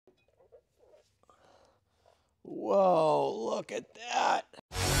Whoa, look at that.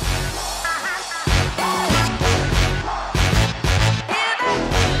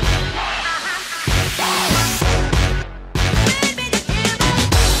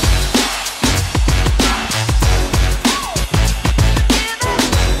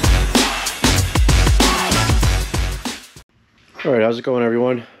 All right, how's it going,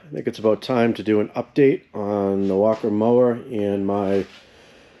 everyone? I think it's about time to do an update on the Walker mower and my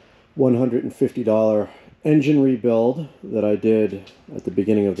 $150 engine rebuild that I did at the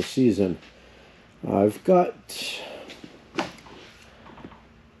beginning of the season. I've got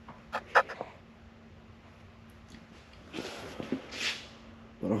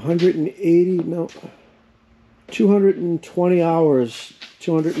about 220 hours,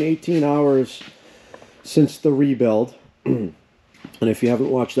 218 hours since the rebuild. And if you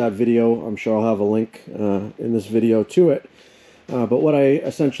haven't watched that video, I'm sure I'll have a link in this video to it. But what I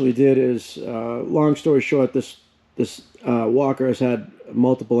essentially did is, long story short, this Walker has had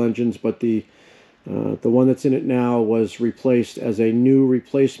multiple engines, but the one that's in it now was replaced as a new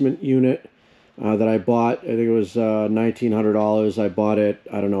replacement unit that I bought. I think it was $1,900. I bought it,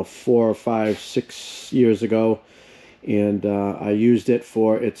 I don't know, 4 or 5, 6 years ago. And I used it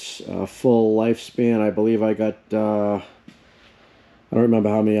for its full lifespan. I believe I got... I don't remember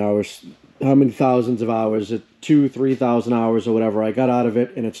how many hours, how many thousands of hours, 2,000-3,000 hours or whatever I got out of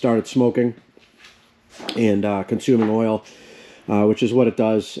it, and it started smoking and consuming oil, which is what it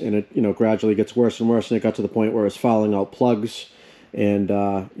does, and it gradually gets worse and worse, and it got to the point where it's fouling out plugs, and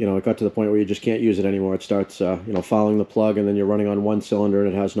it got to the point where you just can't use it anymore. It starts fouling the plug, and then you're running on one cylinder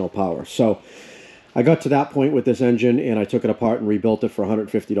and it has no power. So I got to that point with this engine, and I took it apart and rebuilt it for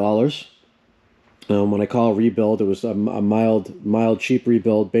 $150. When I call rebuild, it was a mild, cheap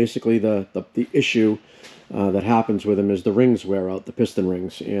rebuild. Basically, the issue that happens with them is the rings wear out, the piston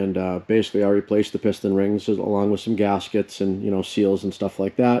rings. And basically, I replaced the piston rings along with some gaskets and, seals and stuff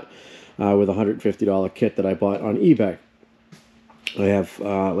like that with a $150 kit that I bought on eBay. I have,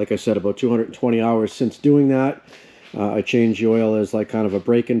 like I said, about 220 hours since doing that. I changed the oil as like kind of a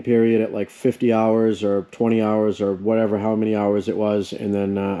break-in period at like 50 hours or 20 hours or whatever, how many hours it was. And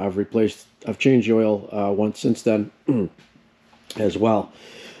then I've changed the oil once since then as well.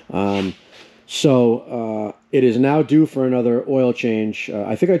 So it is now due for another oil change.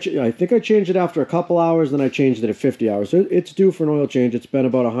 I think I changed it after a couple hours, then I changed it at 50 hours. So it's due for an oil change. It's been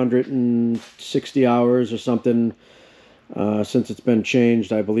about 160 hours or something since it's been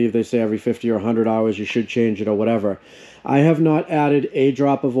changed. I believe they say every 50 or 100 hours you should change it or whatever. I have not added a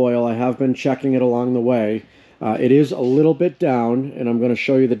drop of oil. I have been checking it along the way. It is a little bit down, and I'm going to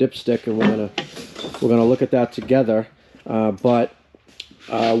show you the dipstick, and we're gonna look at that together. But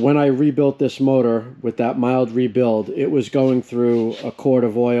when I rebuilt this motor with that mild rebuild, it was going through a quart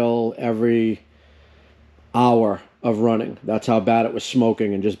of oil every hour of running. That's how bad it was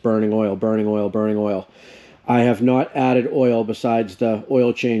smoking and just burning oil, burning oil, burning oil. I have not added oil besides the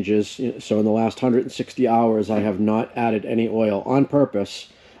oil changes. So in the last 160 hours, I have not added any oil on purpose.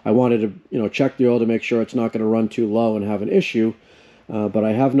 I wanted to, check the oil to make sure it's not going to run too low and have an issue. But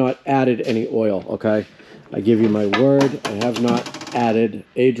I have not added any oil, okay? I give you my word, I have not added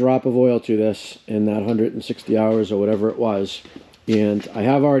a drop of oil to this in that 160 hours or whatever it was. And I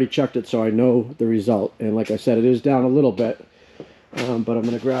have already checked it, so I know the result. And like I said, it is down a little bit. But I'm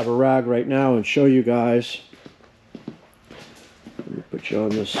going to grab a rag right now and show you guys. Let me put you on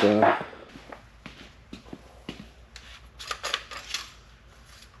this.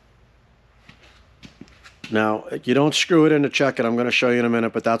 Now, you don't screw it in to check it. I'm going to show you in a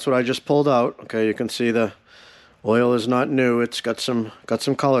minute, but that's what I just pulled out. Okay, you can see the oil is not new. It's got some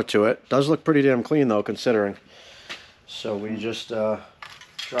color to it. Does look pretty damn clean though, considering. So we just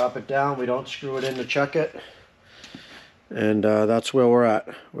drop it down. We don't screw it in to check it. And that's where we're at.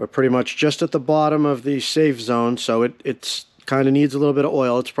 We're pretty much just at the bottom of the safe zone, so it's kind of needs a little bit of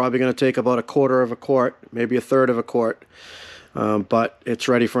oil. It's probably going to take about 1/4 of a quart, maybe 1/3 of a quart. But it's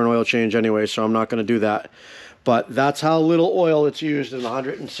ready for an oil change anyway, so I'm not going to do that. But that's how little oil it's used in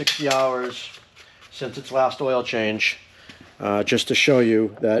 160 hours since its last oil change. Just to show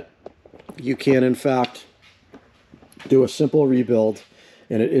you that you can, in fact, do a simple rebuild,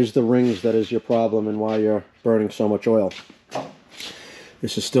 and it is the rings that is your problem and why you're burning so much oil.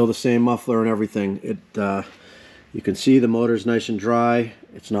 This is still the same muffler and everything. You can see the motor's nice and dry.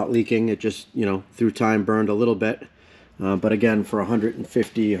 It's not leaking. It just, through time burned a little bit. But again, for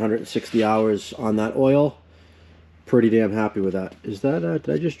 150, 160 hours on that oil, pretty damn happy with that. Is that, did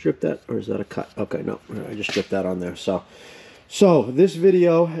I just drip that, or is that a cut? Okay, no, I just dripped that on there. So this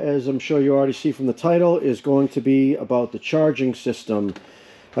video, as I'm sure you already see from the title, is going to be about the charging system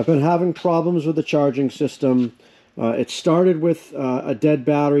I've been having problems with the charging system. It started with a dead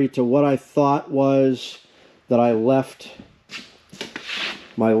battery to what I thought was that I left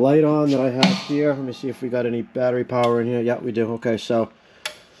my light on that I have here. Let me see if we got any battery power in here. Yeah, we do. Okay, so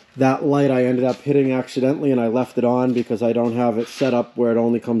that light I ended up hitting accidentally, and I left it on because I don't have it set up where it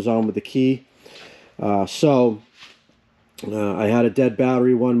only comes on with the key. I had a dead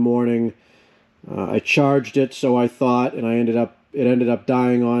battery one morning. I charged it, so I thought, and it ended up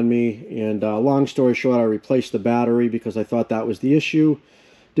dying on me. And long story short, I replaced the battery because I thought that was the issue.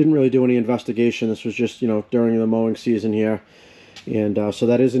 Didn't really do any investigation. This was just, during the mowing season here. And so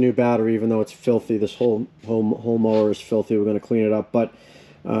that is a new battery, even though it's filthy. This whole mower is filthy. We're going to clean it up. But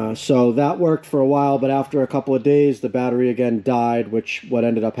so that worked for a while, but after a couple of days, the battery again died, which what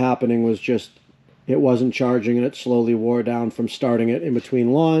ended up happening was just it wasn't charging, and it slowly wore down from starting it in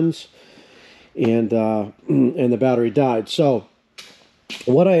between lawns, and the battery died. So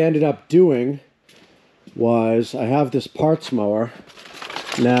what I ended up doing was I have this parts mower.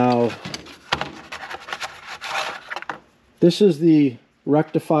 Now, this is the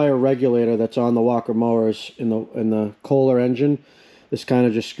rectifier regulator that's on the Walker Mowers in the Kohler engine. This kind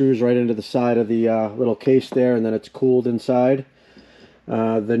of just screws right into the side of the little case there, and then it's cooled inside.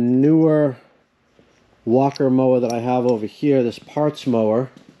 The newer Walker mower that I have over here, this parts mower,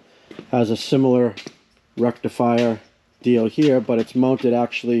 has a similar rectifier deal here, but it's mounted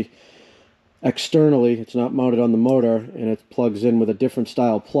actually externally. It's not mounted on the motor, and it plugs in with a different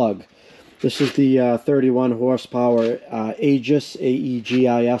style plug. This is the 31 horsepower Aegis,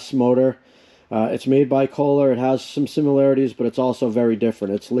 A-E-G-I-S motor. It's made by Kohler. It has some similarities, but it's also very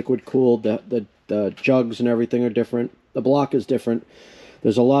different. It's liquid cooled. The jugs and everything are different. The block is different.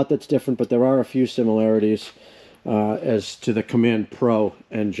 There's a lot that's different, but there are a few similarities as to the Command Pro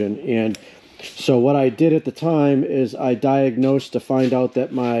engine. And so what I did at the time is I diagnosed to find out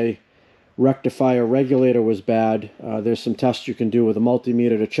that my rectifier regulator was bad. There's some tests you can do with a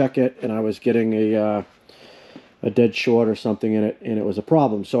multimeter to check it, and I was getting a dead short or something in it, and it was a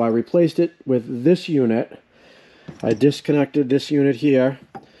problem. So I replaced it with this unit. I disconnected this unit here.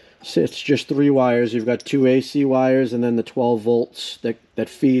 So it's just 3 wires. You've got 2 AC wires and then the 12 volts that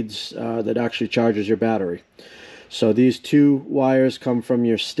feeds, that actually charges your battery. So these 2 wires come from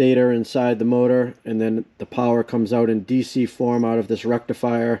your stator inside the motor, and then the power comes out in DC form out of this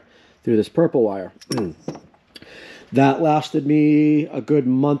rectifier through this purple wire. That lasted me a good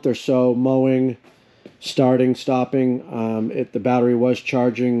month or so mowing, starting, stopping. The battery was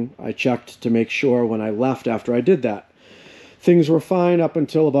charging. I checked to make sure when I left after I did that. Things were fine up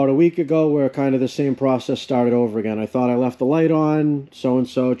until about a week ago, where kind of the same process started over again. I thought I left the light on,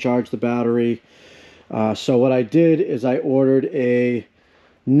 so-and-so, charged the battery. So what I did is I ordered a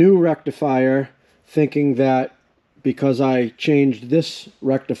new rectifier, thinking that because I changed this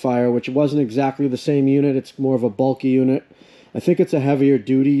rectifier, which wasn't exactly the same unit, it's more of a bulky unit. I think it's a heavier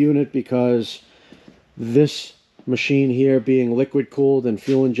duty unit because this machine here being liquid cooled and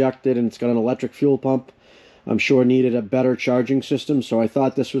fuel injected, and it's got an electric fuel pump, I'm sure needed a better charging system. So I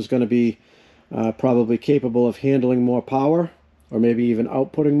thought this was going to be probably capable of handling more power, or maybe even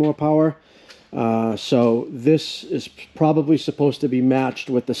outputting more power. So this is probably supposed to be matched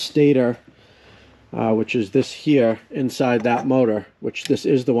with the stator, which is this here inside that motor, which this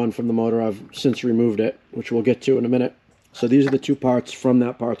is the one from the motor. I've since removed it, which we'll get to in a minute. So these are the 2 parts from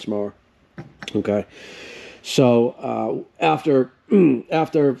that parts mower. Okay. So after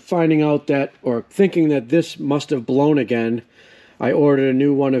finding out that, or thinking that this must have blown again, I ordered a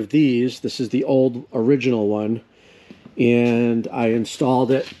new one of these. This is the old original one, and I installed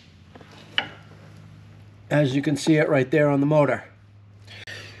it. As you can see it right there on the motor.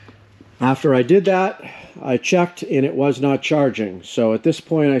 After I did that, I checked, and it was not charging. So at this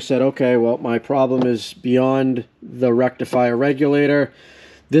point I said, okay, well, my problem is beyond the rectifier regulator.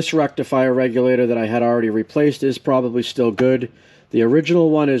 This rectifier regulator that I had already replaced is probably still good. The original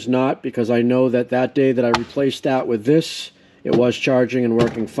one is not, because I know that that day that I replaced that with this, it was charging and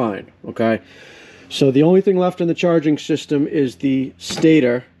working fine. Okay, so the only thing left in the charging system is the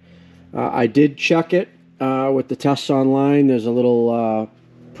stator. I did check it with the tests online. There's a little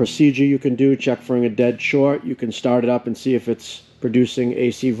procedure you can do, check for a dead short. You can start it up and see if it's producing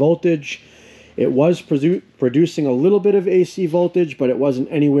AC voltage. It was producing a little bit of AC voltage, but it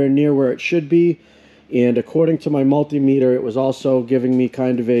wasn't anywhere near where it should be. And according to my multimeter, it was also giving me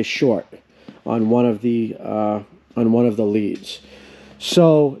kind of a short on one of the leads.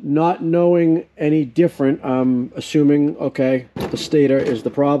 So, not knowing any different, I'm assuming, okay, the stator is the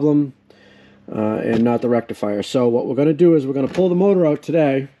problem and not the rectifier. So what we're going to do is we're going to pull the motor out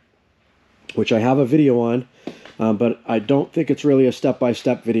today, which I have a video on. but I don't think it's really a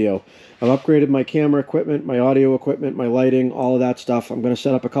step-by-step video. I've upgraded my camera equipment, my audio equipment, my lighting, all of that stuff. I'm going to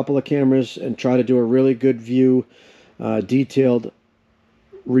set up a couple of cameras and try to do a really good view, detailed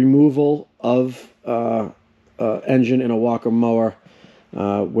removal of engine in a Walker mower.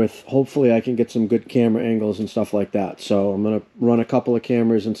 With hopefully I can get some good camera angles and stuff like that. So I'm going to run a couple of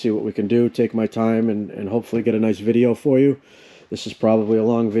cameras and see what we can do, take my time, and hopefully get a nice video for you. This is probably a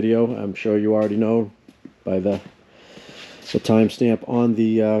long video. I'm sure you already know by the timestamp on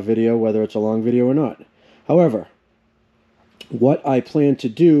the video whether it's a long video or not. However, what I plan to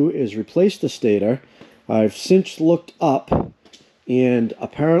do is replace the stator. I've since looked up, and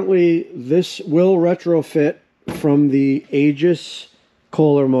apparently this will retrofit from the Aegis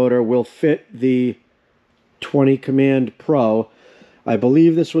Kohler motor, will fit the 20 Command Pro. I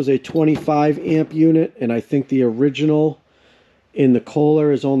believe this was a 25 amp unit, and I think the original in the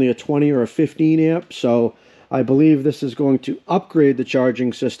Kohler is only a 20 or a 15 amp, so I believe this is going to upgrade the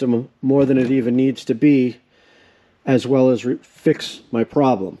charging system more than it even needs to be, as well as fix my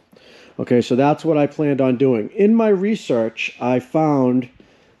problem. Okay, so that's what I planned on doing. In my research, I found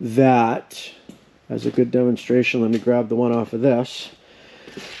that, as a good demonstration, let me grab the one off of this.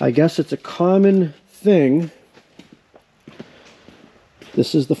 I guess it's a common thing.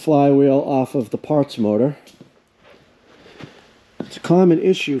 This is the flywheel off of the parts motor. It's a common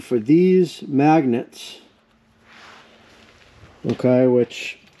issue for these magnets, okay,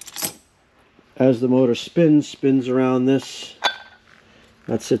 which as the motor spins around this,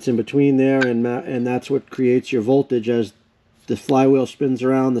 that sits in between there, and that's what creates your voltage. As the flywheel spins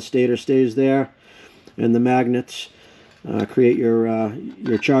around, the stator stays there, and the magnets create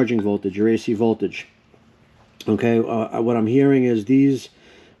your charging voltage, your AC voltage. Okay, what I'm hearing is these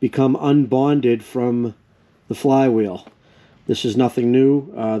become unbonded from the flywheel. This is nothing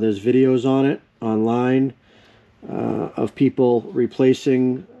new. There's videos on it online of people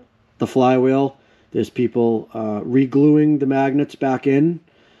replacing the flywheel. There's people re-gluing the magnets back in,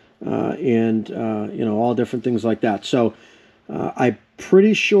 and you know, all different things like that. So I'm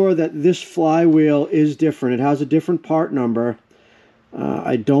pretty sure that this flywheel is different. It has a different part number.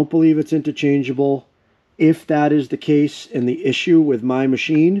 I don't believe it's interchangeable, if that is the case and the issue with my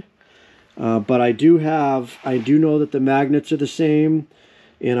machine. But I do know that the magnets are the same,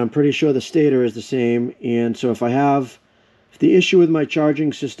 and I'm pretty sure the stator is the same. And so if the issue with my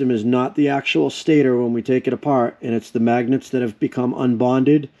charging system is not the actual stator when we take it apart, and it's the magnets that have become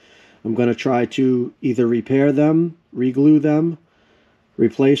unbonded, I'm going to try to either repair them, re-glue them,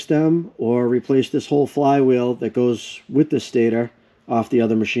 replace them, or replace this whole flywheel that goes with the stator off the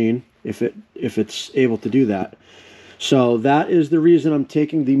other machine, if it's able to do that. So that is the reason I'm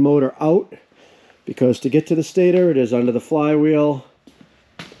taking the motor out, because to get to the stator, it is under the flywheel,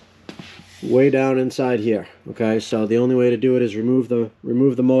 way down inside here. Okay, so the only way to do it is remove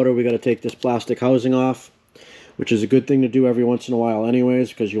the motor. We got to take this plastic housing off, which is a good thing to do every once in a while anyways,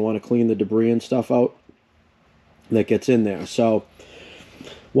 because you want to clean the debris and stuff out that gets in there. So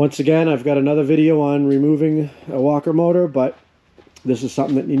once again, I've got another video on removing a Walker motor, but this is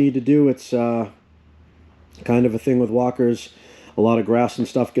something that you need to do. It's kind of a thing with Walkers. A lot of grass and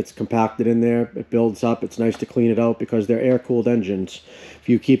stuff gets compacted in there. It builds up. It's nice to clean it out because they're air-cooled engines. If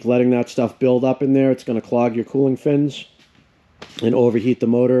you keep letting that stuff build up in there, it's going to clog your cooling fins and overheat the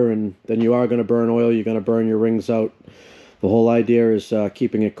motor, and then you are going to burn oil. You're going to burn your rings out. The whole idea is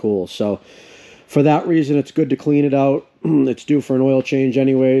keeping it cool. So for that reason, it's good to clean it out. It's due for an oil change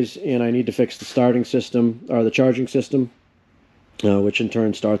anyways, and I need to fix the starting system, or the charging system, which in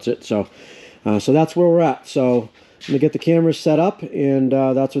turn starts it. So that's where we're at. So I'm going to get the cameras set up, and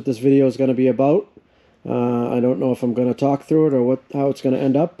that's what this video is going to be about. I don't know if I'm going to talk through it or how it's going to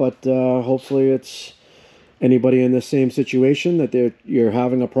end up, but hopefully it's anybody in the same situation that you're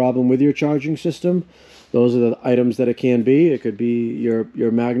having a problem with your charging system. Those are the items that it can be. It could be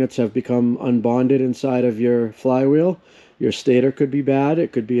your magnets have become unbonded inside of your flywheel. Your stator could be bad.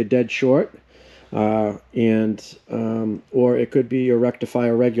 It could be a dead short. Or it could be your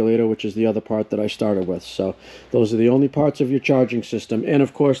rectifier regulator, which is the other part that I started with. So those are the only parts of your charging system. And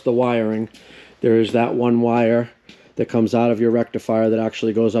of course the wiring. There is that one wire that comes out of your rectifier that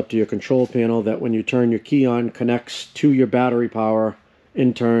actually goes up to your control panel, that when you turn your key on, connects to your battery power,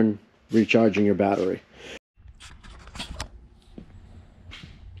 in turn recharging your battery.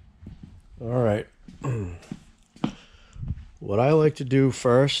 All right. What I like to do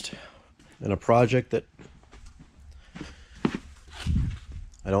first in a project that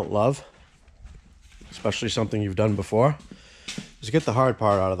I don't love, especially something you've done before, is get the hard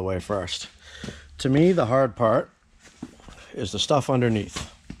part out of the way first. To me, the hard part is the stuff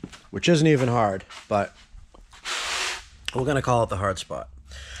underneath, which isn't even hard, but We're gonna call it the hard spot.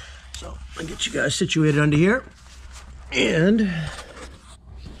 So I'll get you guys situated under here. And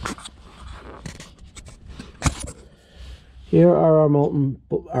here are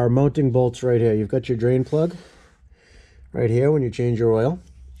our mounting bolts right here. You've got your drain plug right here when you change your oil.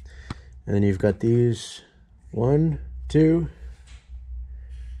 And then you've got these 1, 2,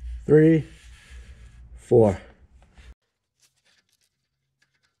 3, 4.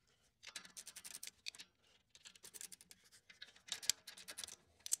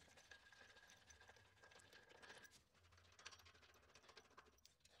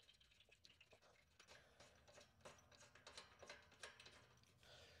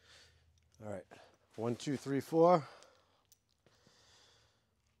 All right, 1, 2, 3, 4.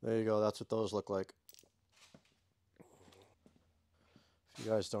 There you go, that's what those look like. If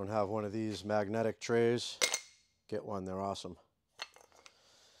you guys don't have one of these magnetic trays, get one, they're awesome.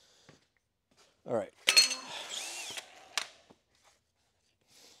 All right.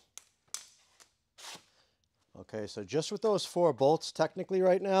 Okay, so just with those 4 bolts, technically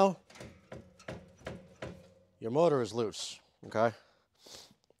right now, your motor is loose, okay?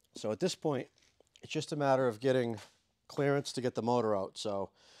 So at this point, it's just a matter of getting clearance to get the motor out. So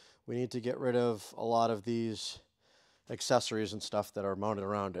we need to get rid of a lot of these accessories and stuff that are mounted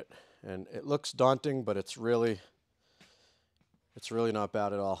around it. And it looks daunting, but it's really not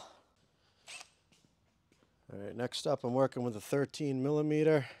bad at all. All right, next up I'm working with a 13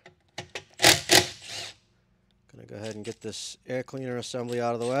 millimeter. Gonna go ahead and get this air cleaner assembly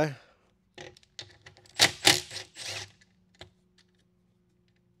out of the way.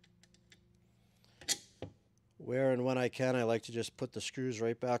 Where and when I can, I like to just put the screws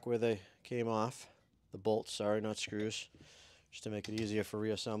right back where they came off. The bolts, sorry, not screws, just to make it easier for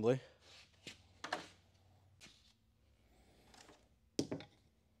reassembly.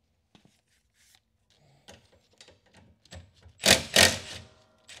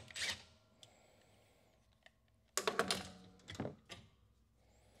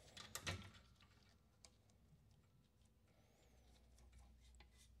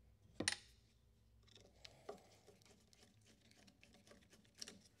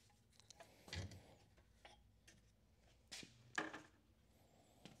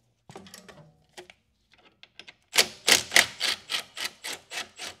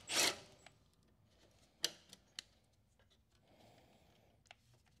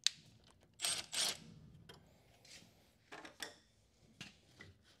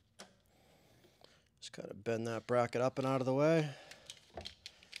 Just kind of bend that bracket up and out of the way.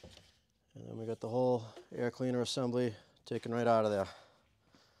 And then we got the whole air cleaner assembly taken right out of there.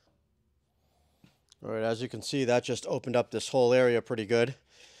 All right, as you can see, that just opened up this whole area pretty good.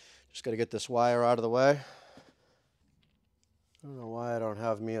 Just got to get this wire out of the way. I don't know why I don't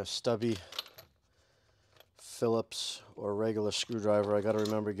have me a stubby Phillips or regular screwdriver. I got to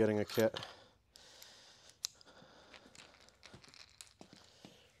remember getting a kit.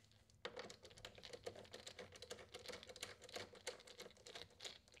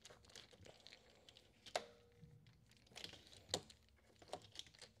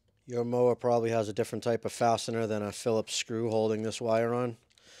 Your mower probably has a different type of fastener than a Phillips screw holding this wire on.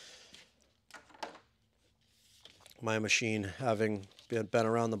 My machine, having been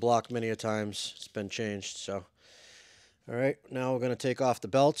around the block many a times, it's been changed. So, all right, now we're going to take off the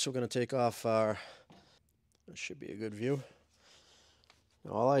belts. We're going to take off our, that should be a good view.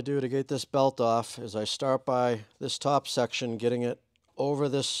 Now, all I do to get this belt off is I start by this top section, getting it over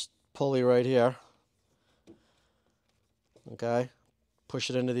this pulley right here. Okay, push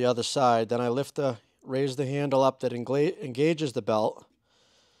it into the other side. Then I raise the handle up that engages the belt.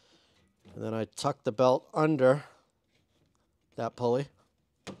 And then I tuck the belt under that pulley.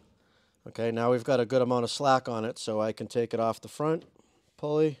 Okay, now we've got a good amount of slack on it, so I can take it off the front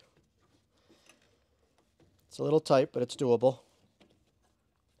pulley. It's a little tight, but it's doable.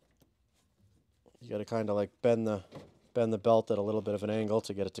 You got to kind of like bend the belt at a little bit of an angle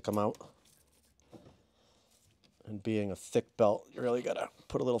to get it to come out. And being a thick belt, you really got to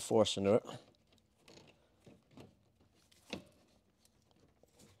put a little force into it.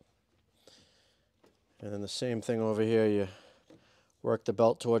 And then the same thing over here, you work the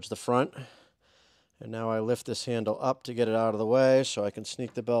belt towards the front. And now I lift this handle up to get it out of the way so I can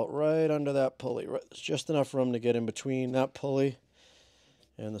sneak the belt right under that pulley. There's just enough room to get in between that pulley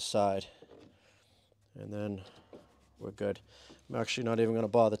and the side. And then we're good. I'm actually not even going to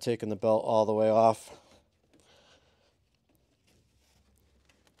bother taking the belt all the way off.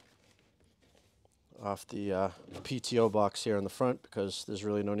 Off the PTO box here in the front, because there's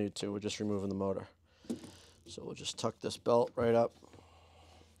really no need to. We're just removing the motor. So we'll just tuck this belt right up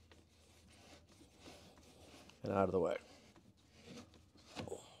and out of the way.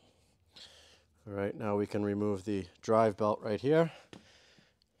 All right, now we can remove the drive belt right here.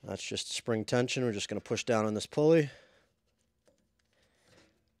 That's just spring tension. We're just going to push down on this pulley.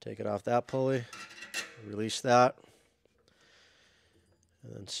 Take it off that pulley. Release that.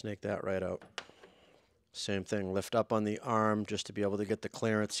 And then snake that right out. Same thing, lift up on the arm just to be able to get the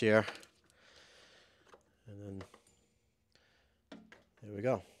clearance here. And then there we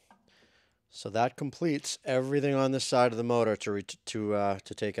go. So that completes everything on this side of the motor to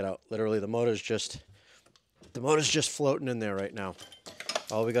take it out. Literally, the motor's just floating in there right now.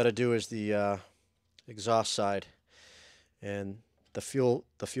 All we got to do is the exhaust side, and the fuel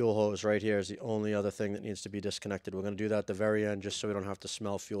hose right here is the only other thing that needs to be disconnected. We're going to do that at the very end just so we don't have to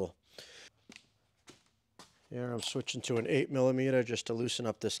smell fuel. Here I'm switching to an 8mm just to loosen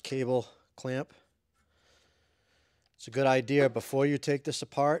up this cable clamp. It's a good idea before you take this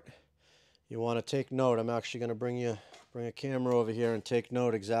apart. You want to take note. I'm actually going to bring a camera over here and take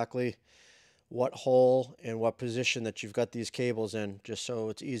note exactly what hole and what position that you've got these cables in, just so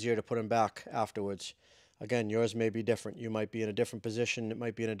it's easier to put them back afterwards. Again, yours may be different. You might be in a different position. It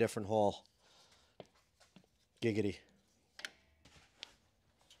might be in a different hole. Giggity.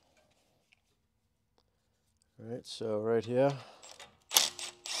 All right, so right here,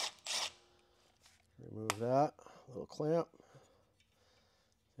 remove that little clamp.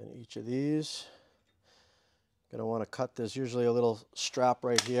 And each of these, gonna want to cut. There's usually a little strap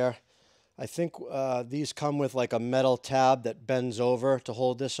right here. I think these come with like a metal tab that bends over to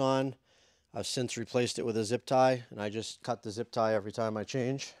hold this on. I've since replaced it with a zip tie, and I just cut the zip tie every time I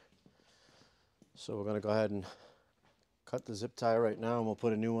change. So we're gonna go ahead and cut the zip tie right now, and we'll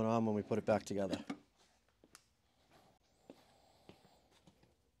put a new one on when we put it back together.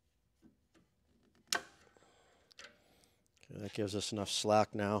 That gives us enough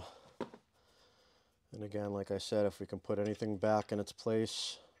slack now. And again, like I said, if we can put anything back in its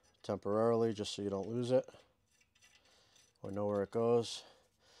place temporarily just so you don't lose it or know where it goes,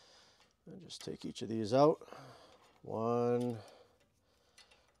 and just take each of these out. 1,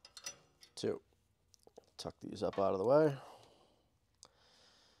 2. Tuck these up out of the way.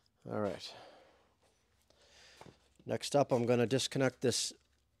 All right. Next up, I'm going to disconnect this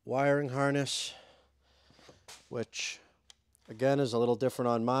wiring harness, which again is a little different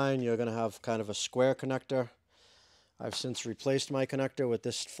on mine. You're going to have kind of a square connector. I've since replaced my connector with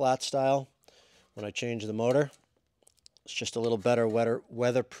this flat style when I changed the motor. It's just a little better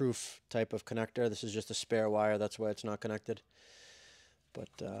weatherproof type of connector. This is just a spare wire, that's why it's not connected. But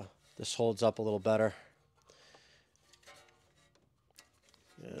this holds up a little better.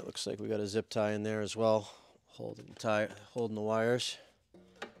 And it looks like we got a zip tie in there as well, holding the wires.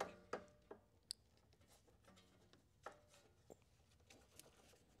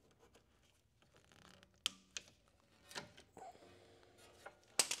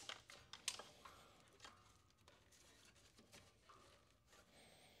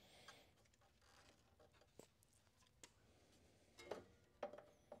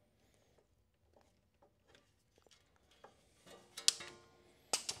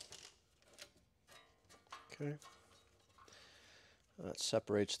 Okay. That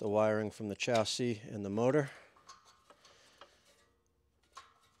separates the wiring from the chassis and the motor.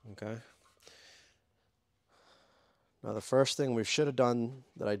 Okay. Now the first thing we should have done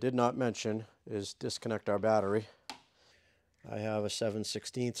that I did not mention is disconnect our battery. I have a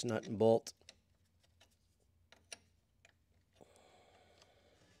 7/16 nut and bolt.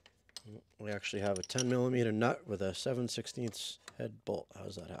 We actually have a 10mm nut with a 7/16 head bolt. How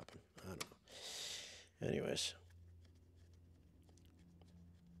does that happen? I don't know. Anyways.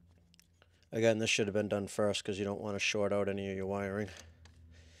 Again, this should have been done first because you don't want to short out any of your wiring.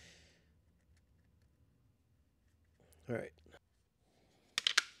 All right.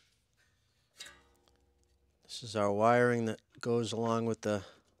 This is our wiring that goes along with the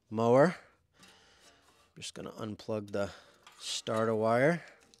mower. I'm just going to unplug the starter wire.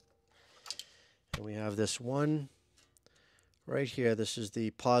 And we have this one right here. This is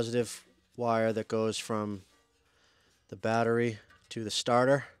the positive wire that goes from the battery to the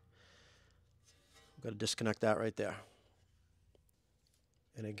starter. I'm going to disconnect that right there.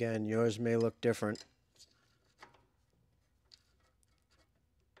 And again, yours may look different.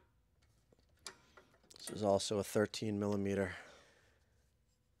 This is also a 13mm.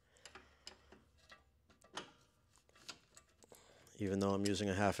 Even though I'm using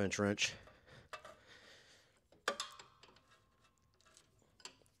a 1/2-inch wrench.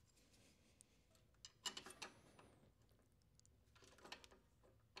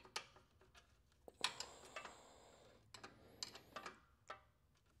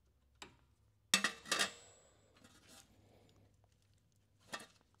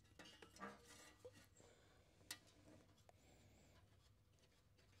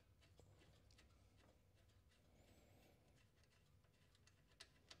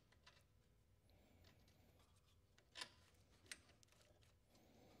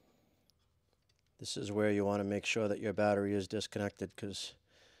 This is where you want to make sure that your battery is disconnected, because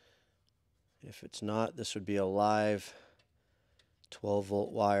if it's not, this would be a live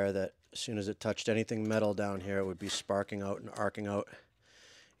 12-volt wire that as soon as it touched anything metal down here, it would be sparking out and arcing out.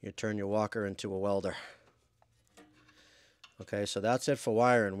 You turn your Walker into a welder. Okay, so that's it for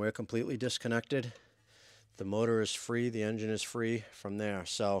wiring. We're completely disconnected. The motor is free, the engine is free from there.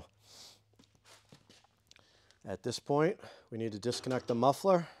 So at this point, we need to disconnect the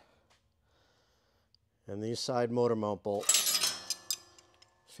muffler and these side motor mount bolts.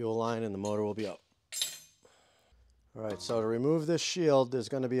 Fuel line and the motor will be out. All right, so to remove this shield, there's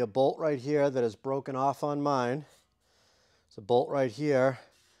going to be a bolt right here that is broken off on mine. It's a bolt right here,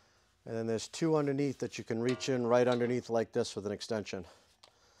 and then there's two underneath that you can reach in right underneath like this with an extension.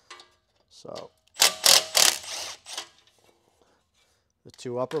 So the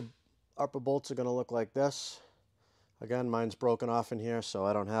two upper bolts are going to look like this. Again, mine's broken off in here, so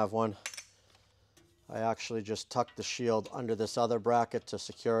I don't have one. I actually just tucked the shield under this other bracket to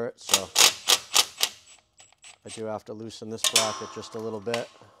secure it, so I do have to loosen this bracket just a little bit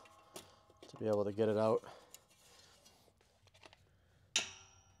to be able to get it out.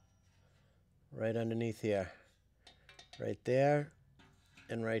 Right underneath here. Right there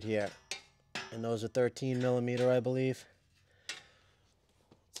and right here. And those are 13 millimeter, I believe. I'll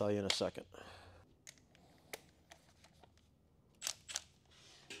tell you in a second.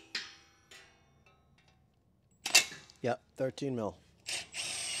 Yep, 13 mil.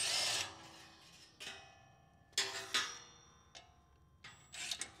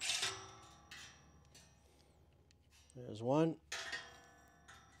 There's one.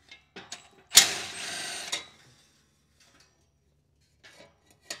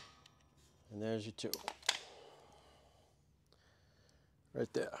 And there's your two.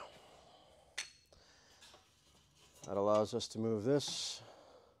 Right there. That allows us to move this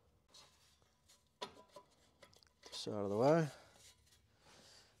out of the way.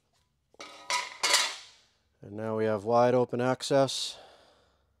 And now we have wide open access,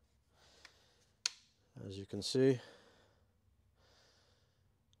 as you can see.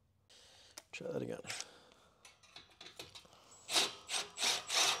 Try that again.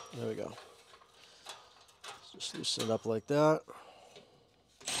 There we go. Just loosen it up like that.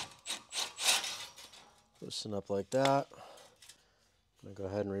 Loosen up like that. I'm going to go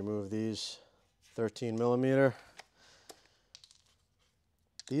ahead and remove these 13 millimeter.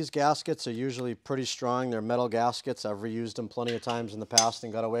 These gaskets are usually pretty strong. They're metal gaskets. I've reused them plenty of times in the past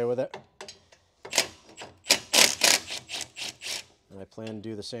and got away with it. And I plan to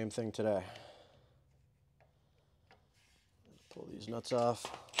do the same thing today. Pull these nuts off.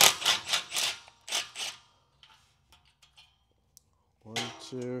 1,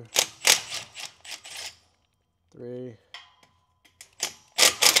 2, 3,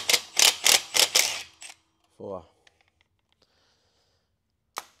 4.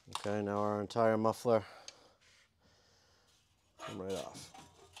 Okay, now our entire muffler come right off.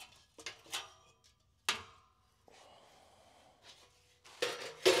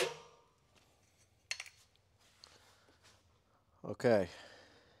 Okay,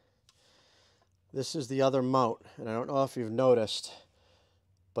 this is the other mount, and I don't know if you've noticed,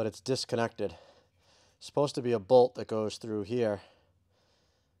 but it's disconnected. It's supposed to be a bolt that goes through here.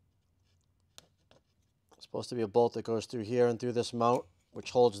 It's supposed to be a bolt that goes through here and through this mount,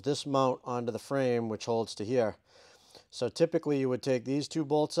 which holds this mount onto the frame, which holds to here. So typically you would take these two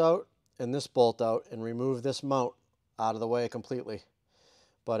bolts out and this bolt out and remove this mount out of the way completely.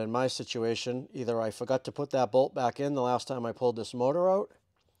 But in my situation, either I forgot to put that bolt back in the last time I pulled this motor out,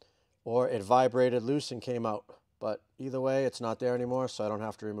 or it vibrated loose and came out. But either way, it's not there anymore, so I don't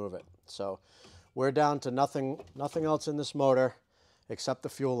have to remove it. So we're down to nothing else in this motor except the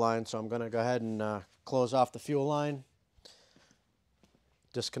fuel line. So I'm going to go ahead and close off the fuel line,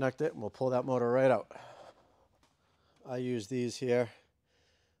 disconnect it, and we'll pull that motor right out. I use these here,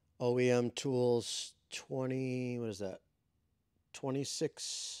 OEM Tools 20, what is that?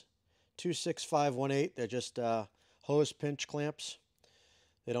 26518. They're just hose pinch clamps.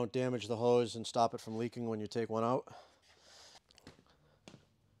 They don't damage the hose and stop it from leaking when you take one out.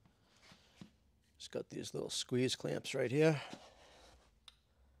 Just got these little squeeze clamps right here.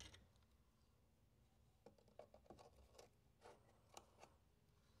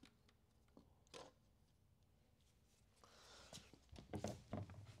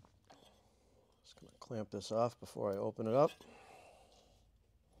 Just going to clamp this off before I open it up.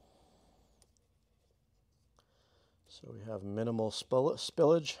 So we have minimal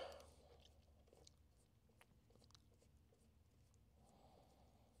spillage.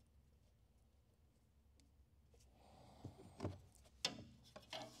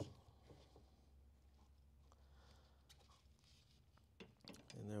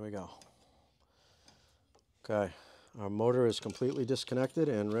 Okay, our motor is completely disconnected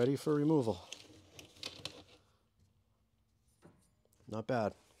and ready for removal. Not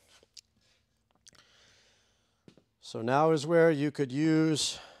bad. So now is where you could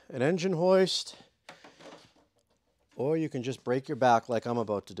use an engine hoist, or you can just break your back like I'm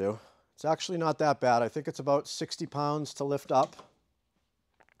about to do. It's actually not that bad. I think it's about 60 pounds to lift up.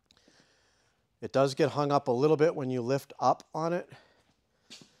 It does get hung up a little bit when you lift up on it.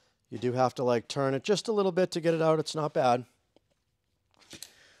 You do have to like turn it just a little bit to get it out. It's not bad.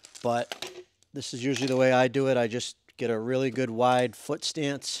 But this is usually the way I do it. I just get a really good wide foot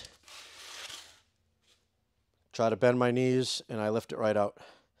stance. Try to bend my knees and I lift it right out.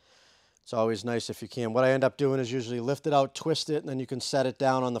 It's always nice if you can. What I end up doing is usually lift it out, twist it, and then you can set it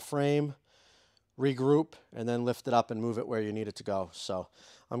down on the frame, regroup, and then lift it up and move it where you need it to go. So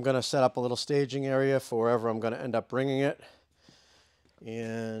I'm going to set up a little staging area for wherever I'm going to end up bringing it.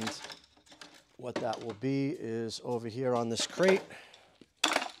 And what that will be is over here on this crate,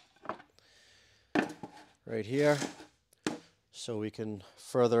 right here, so we can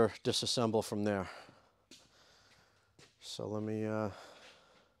further disassemble from there. So let me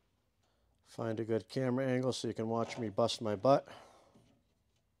find a good camera angle so you can watch me bust my butt.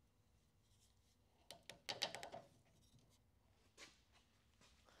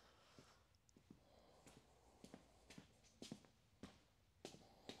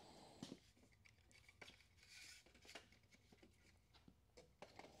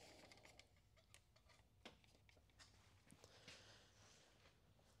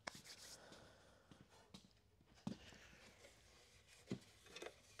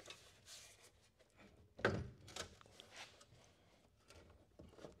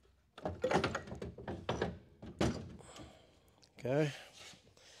 Okay,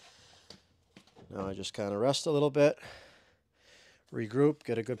 now I just kind of rest a little bit, regroup,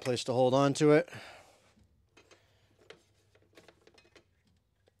 get a good place to hold on to it.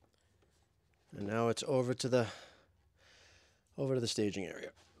 And now it's over to the staging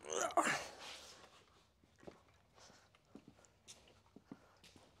area.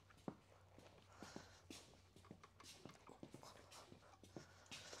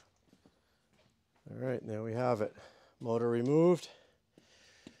 All right, there we have it. Motor removed.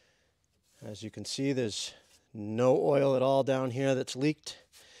 As you can see, there's no oil at all down here that's leaked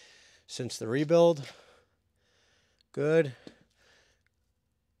since the rebuild. Good.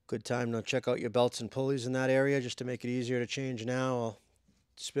 Good time to check out your belts and pulleys in that area just to make it easier to change now. I'll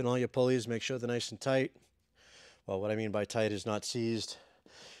spin all your pulleys, make sure they're nice and tight. Well, what I mean by tight is not seized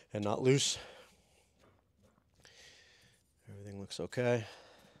and not loose. Everything looks okay.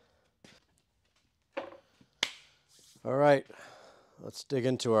 All right, let's dig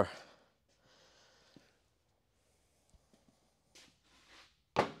into her.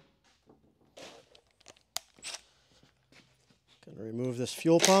 Gonna remove this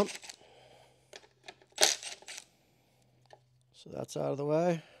fuel pump. So that's out of the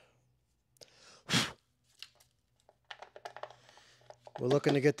way. We're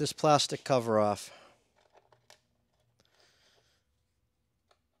looking to get this plastic cover off.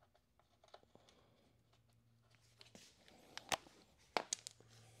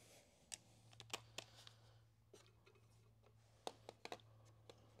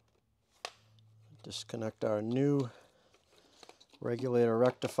 Disconnect our new regulator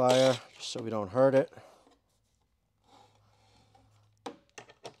rectifier just so we don't hurt it.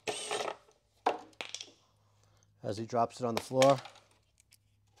 As he drops it on the floor.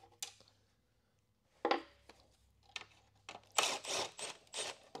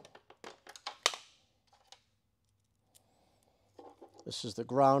 This is the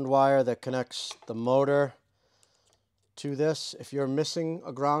ground wire that connects the motor to this. If you're missing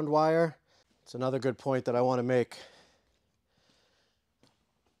a ground wire, it's another good point that I want to make.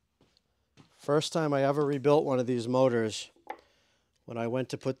 First time I ever rebuilt one of these motors, when I went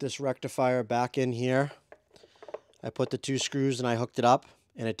to put this rectifier back in here, I put the 2 screws and I hooked it up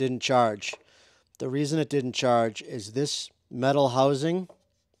and it didn't charge. The reason it didn't charge is this metal housing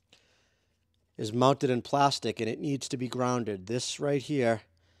is mounted in plastic and it needs to be grounded. This right here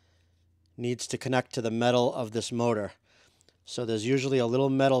needs to connect to the metal of this motor. So there's usually a little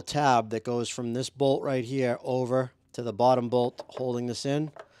metal tab that goes from this bolt right here over to the bottom bolt holding this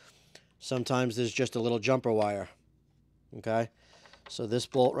in. Sometimes there's just a little jumper wire. Okay, so this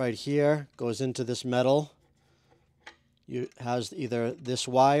bolt right here goes into this metal. It has either this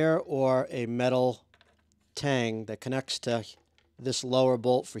wire or a metal tang that connects to this lower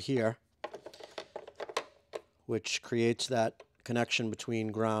bolt for here, which creates that connection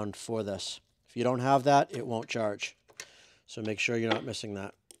between ground for this. If you don't have that, it won't charge. So make sure you're not missing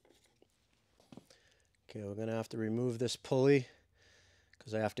that. Okay, we're going to have to remove this pulley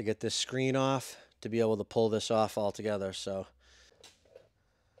because I have to get this screen off to be able to pull this off altogether. So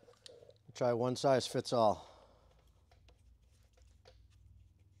try one size fits all.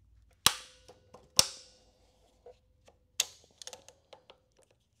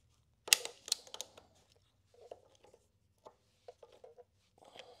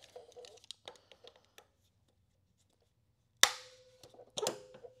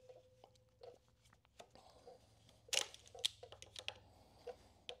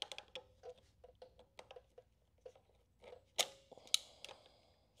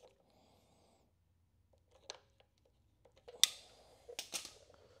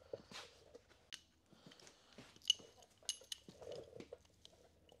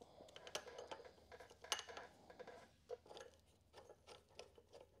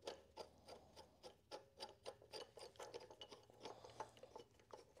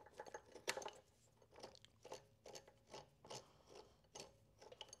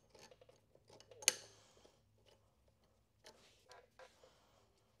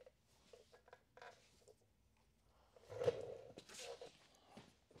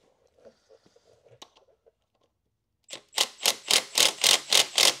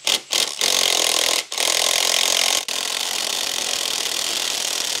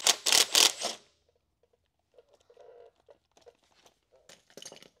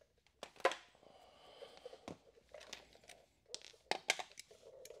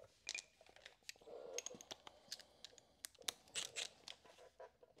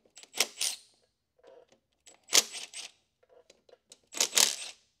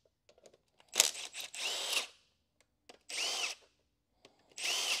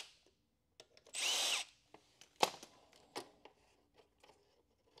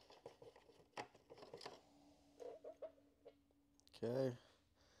 Okay,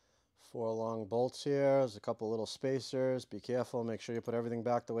 4 long bolts here. There's a couple little spacers. Be careful, make sure you put everything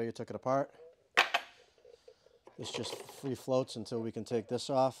back the way you took it apart. This just free floats until we can take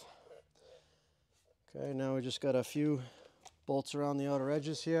this off. Okay, now we just got a few bolts around the outer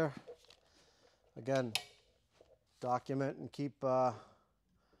edges here. Again, document and keep a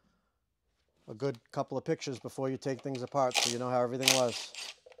good couple of pictures before you take things apart so you know how everything was.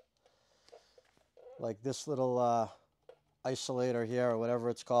 Like this little isolator here, or whatever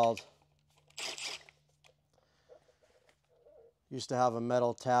it's called, used to have a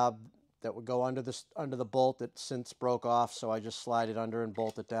metal tab that would go under the bolt that since broke off, so I just slide it under and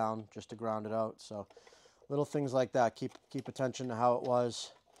bolt it down just to ground it out. So little things like that. Keep attention to how it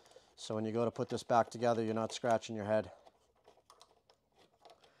was, so when you go to put this back together, you're not scratching your head.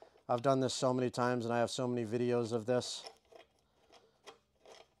 I've done this so many times, and I have so many videos of this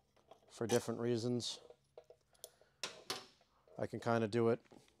for different reasons. I can kind of do it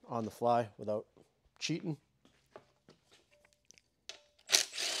on the fly without cheating.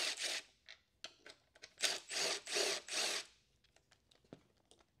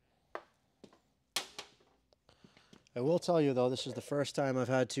 I will tell you though, this is the first time I've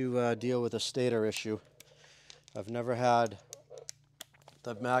had to deal with a stator issue. I've never had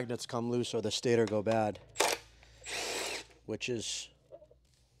the magnets come loose or the stator go bad, which is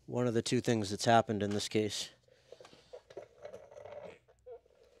one of the two things that's happened in this case.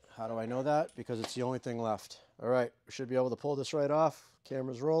 How do I know that? Because it's the only thing left. All right, we should be able to pull this right off.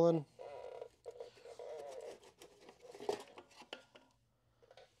 Camera's rolling.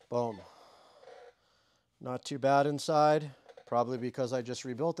 Boom. Not too bad inside, probably because I just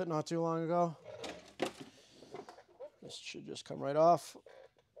rebuilt it not too long ago. This should just come right off.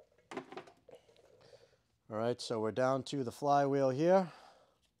 All right, so we're down to the flywheel here.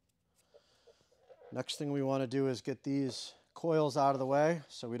 Next thing we want to do is get these coils out of the way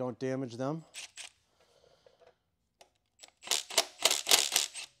so we don't damage them.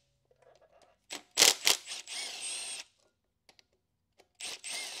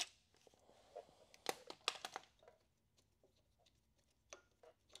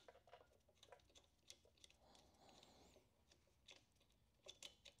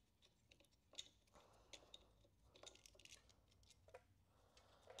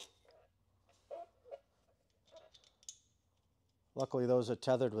 Luckily those are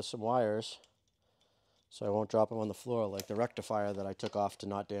tethered with some wires, so I won't drop them on the floor like the rectifier that I took off to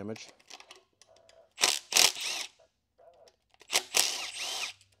not damage.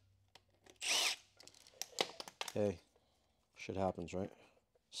 Hey, shit happens, right?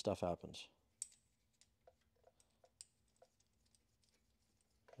 Stuff happens.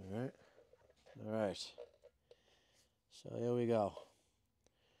 Alright. Alright. So here we go.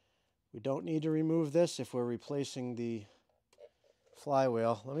 We don't need to remove this if we're replacing the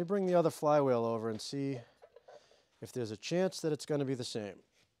flywheel. Let me bring the other flywheel over and see if there's a chance that it's going to be the same.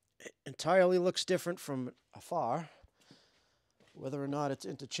 It entirely looks different from afar. Whether or not it's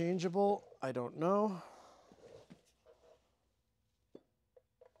interchangeable, I don't know.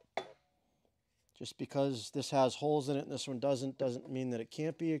 Just because this has holes in it and this one doesn't mean that it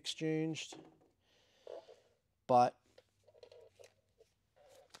can't be exchanged. But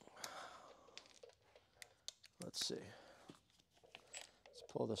let's see.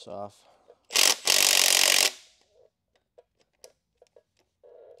 Let's pull this off.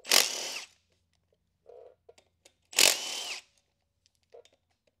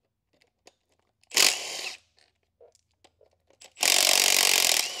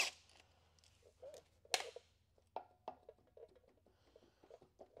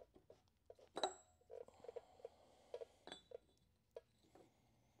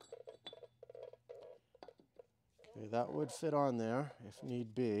 Okay, that would fit on there if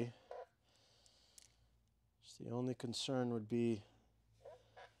need be. So the only concern would be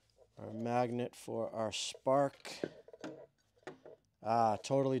our magnet for our spark. Ah,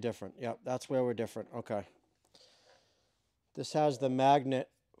 totally different. Yep, that's where we're different. Okay. This has the magnet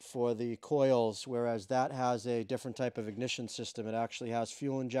for the coils, whereas that has a different type of ignition system. It actually has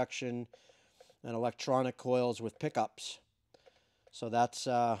fuel injection and electronic coils with pickups. So that's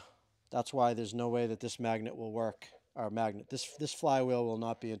why there's no way that this magnet will work. Our magnet. This flywheel will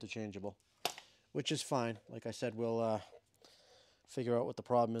not be interchangeable, which is fine. Like I said, we'll figure out what the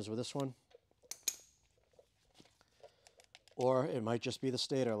problem is with this one. Or it might just be the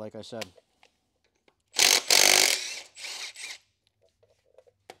stator, like I said.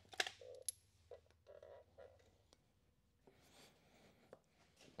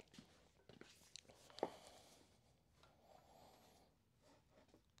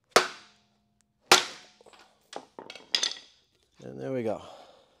 And there we go.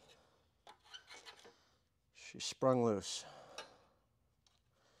 She sprung loose.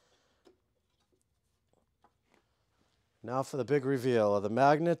 Now for the big reveal. Are the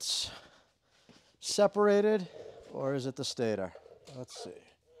magnets separated, or is it the stator? Let's see.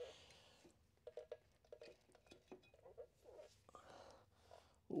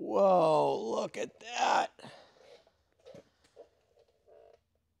 Whoa, look at that.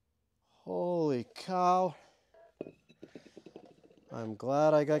 Holy cow. I'm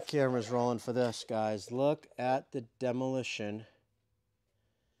glad I got cameras rolling for this, guys. Look at the demolition.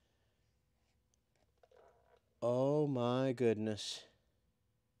 Oh my goodness.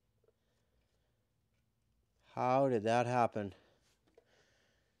 How did that happen?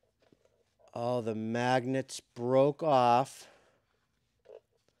 Oh, the magnets broke off.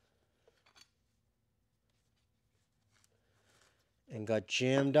 And got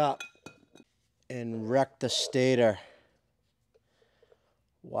jammed up and wrecked the stator.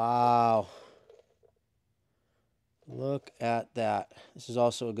 Wow. Look at that. This is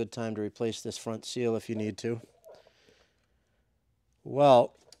also a good time to replace this front seal if you need to.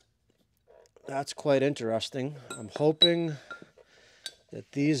 Well, that's quite interesting. I'm hoping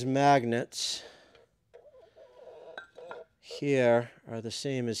that these magnets here are the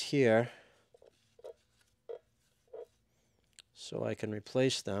same as here, so I can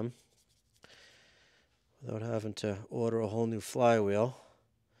replace them without having to order a whole new flywheel.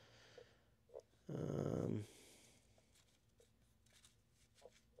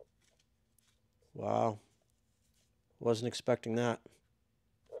 Wow. Wasn't expecting that.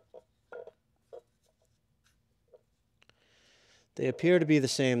 They appear to be the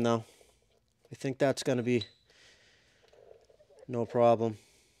same, though. I think that's going to be no problem.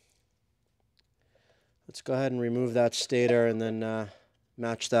 Let's go ahead and remove that stator and then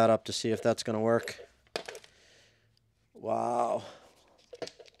match that up to see if that's going to work. Wow.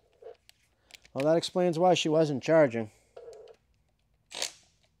 Well, that explains why she wasn't charging.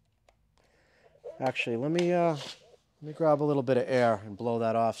 Actually, let me grab a little bit of air and blow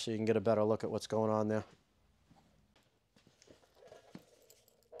that off so you can get a better look at what's going on there.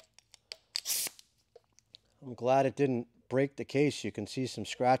 I'm glad it didn't break the case. You can see some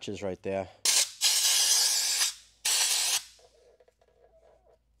scratches right there.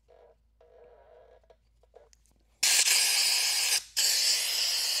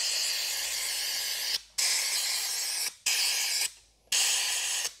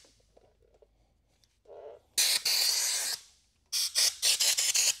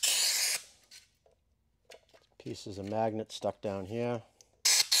 Pieces of magnet stuck down here.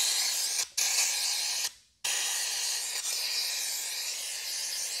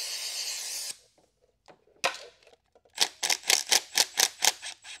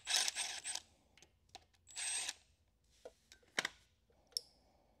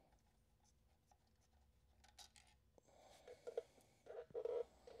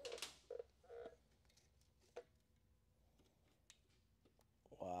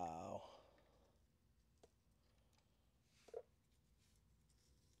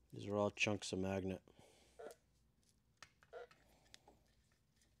 These are all chunks of magnet.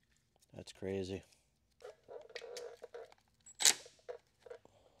 That's crazy.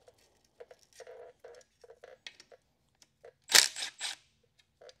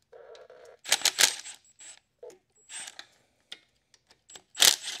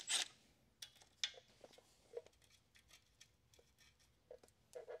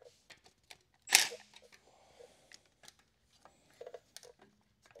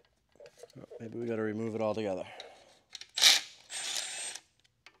 Maybe we got to remove it all together.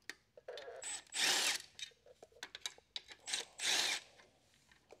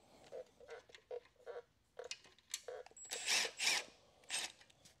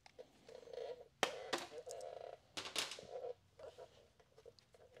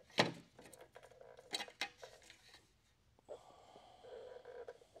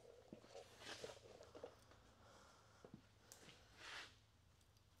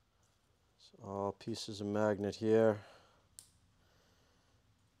 So all pieces of magnet here.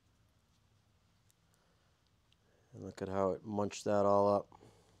 And look at how it munched that all up.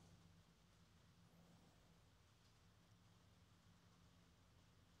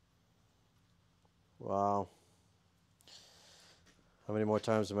 Wow. How many more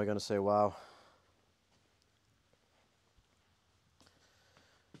times am I going to say wow?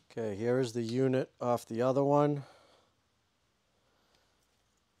 Okay, here is the unit off the other one.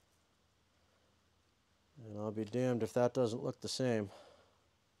 And I'll be damned if that doesn't look the same.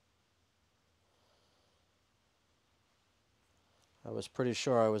 I was pretty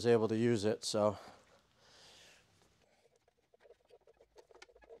sure I was able to use it, so.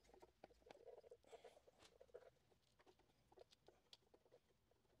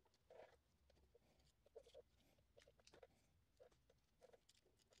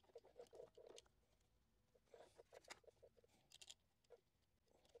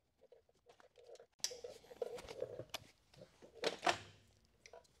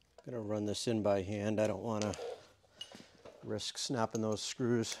 I'm going to run this in by hand. I don't want to risk snapping those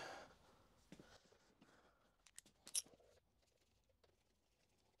screws.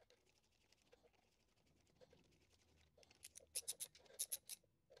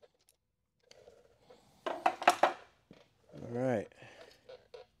 All right.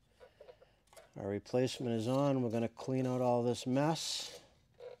 Our replacement is on. We're going to clean out all this mess.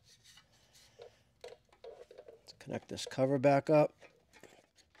 Let's connect this cover back up.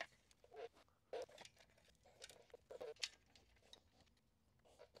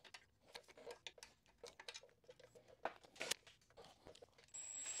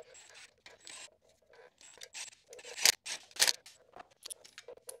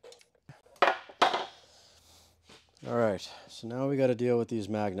 All right, so now we got to deal with these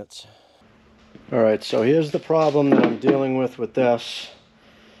magnets. All right, so here's the problem that I'm dealing with this.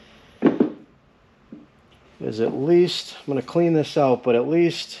 Is at least, I'm going to clean this out, but at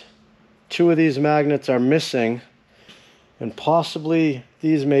least 2 of these magnets are missing, and possibly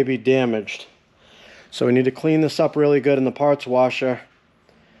these may be damaged. So we need to clean this up really good in the parts washer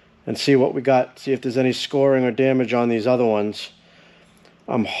and see what we got, see if there's any scoring or damage on these other ones.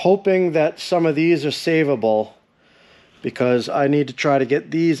 I'm hoping that some of these are savable, because I need to try to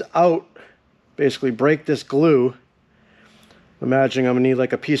get these out, basically break this glue. I'm imagining I'm going to need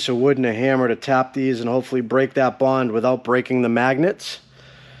like a piece of wood and a hammer to tap these and hopefully break that bond without breaking the magnets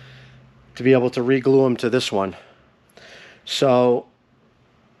to be able to re-glue them to this one. So,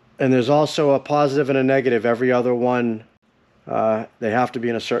 and there's also a positive and a negative. Every other one, they have to be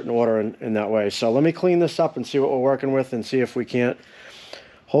in a certain order in that way. So let me clean this up and see what we're working with and see if we can't.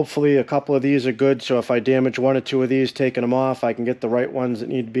 Hopefully a couple of these are good, so if I damage 1 or 2 of these, taking them off, I can get the right ones that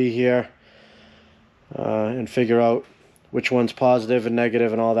need to be here and figure out which one's positive and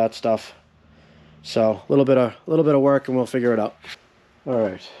negative and all that stuff. So a little bit of work and we'll figure it out. All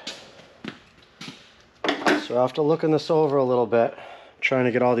right. So after looking this over a little bit, trying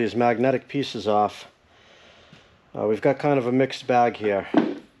to get all these magnetic pieces off, we've got kind of a mixed bag here.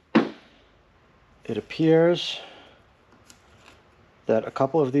 It appears that a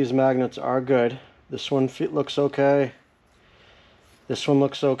couple of these magnets are good. This one looks okay. This one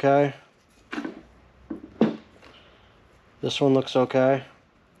looks okay. This one looks okay.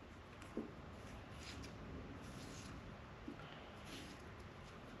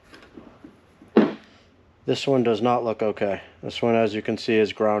 This one does not look okay. This one, as you can see,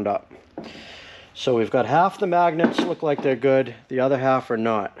 is ground up. So we've got half the magnets look like they're good, the other half are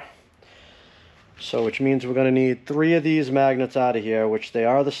not. So which means we're going to need 3 of these magnets out of here, which they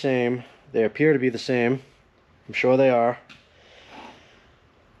are the same. They appear to be the same. I'm sure they are.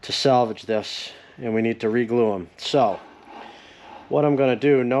 To salvage this, and we need to re-glue them. So what I'm going to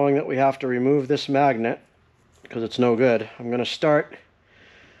do, knowing that we have to remove this magnet because it's no good, I'm going to start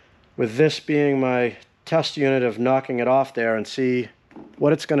with this being my test unit of knocking it off there and see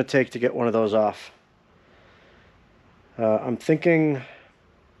what it's going to take to get one of those off. I'm thinking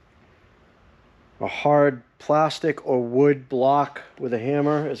a hard plastic or wood block with a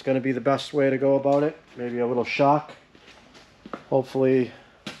hammer is going to be the best way to go about it. Maybe a little shock. Hopefully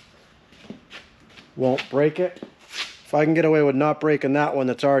won't break it. If I can get away with not breaking that one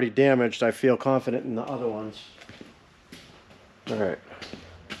that's already damaged, I feel confident in the other ones. Alright.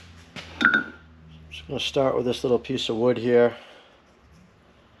 Just going to start with this little piece of wood here.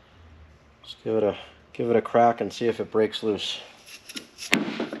 Just give it a crack and see if it breaks loose.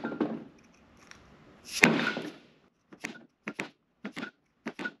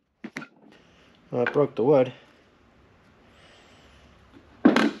 Well, it broke the wood.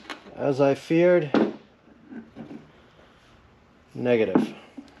 As I feared, negative.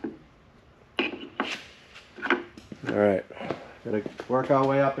 Alright, gotta work our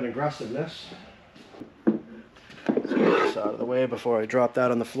way up in aggressiveness. Let's get this out of the way before I drop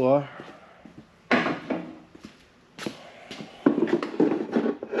that on the floor. Let's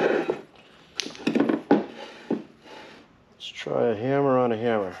try a hammer on a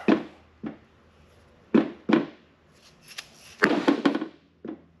hammer.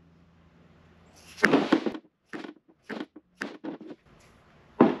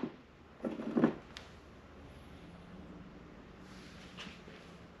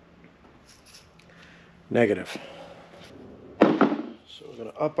 Negative. So we're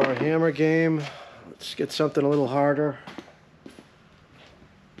going to up our hammer game. Let's get something a little harder.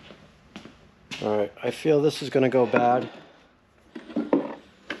 Alright, I feel this is going to go bad.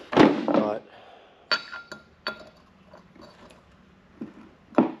 But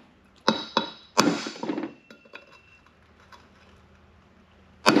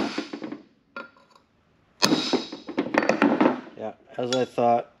yeah, as I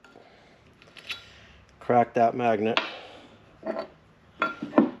thought. Crack that magnet.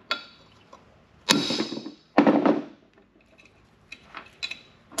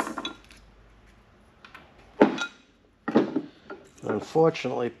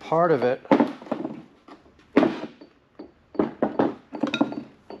 Unfortunately, part of it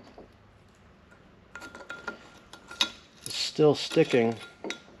is still sticking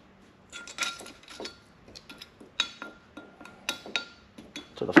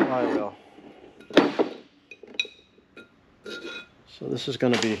to the flywheel. So this is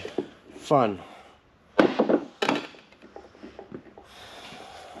going to be fun.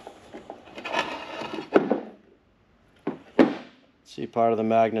 See, part of the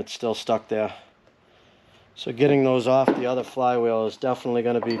magnet's still stuck there. So getting those off the other flywheel is definitely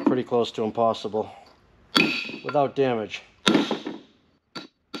going to be pretty close to impossible without damage.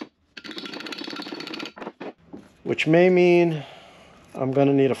 Which may mean I'm going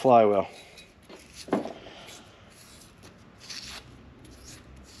to need a flywheel.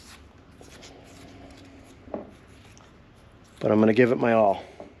 But I'm going to give it my all.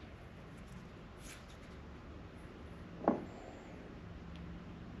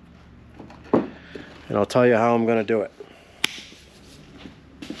 And I'll tell you how I'm going to do it.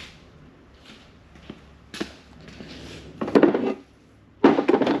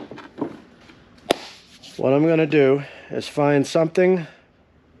 What I'm going to do is find something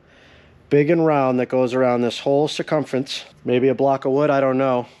big and round that goes around this whole circumference. Maybe a block of wood, I don't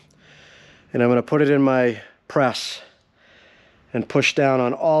know. And I'm going to put it in my press and push down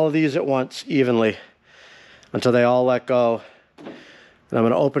on all of these at once evenly until they all let go. And I'm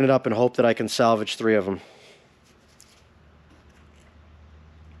going to open it up and hope that I can salvage 3 of them.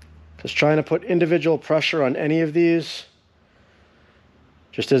 Because trying to put individual pressure on any of these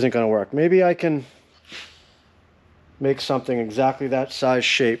just isn't going to work. Maybe I can make something exactly that size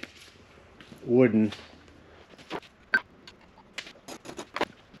shape, wooden.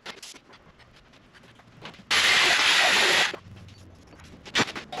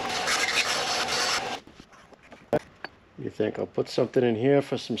 You think I'll put something in here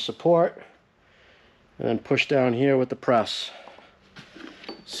for some support and then push down here with the press.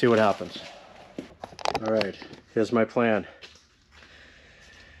 See what happens. All right, here's my plan.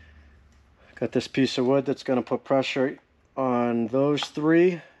 Got this piece of wood that's going to put pressure on those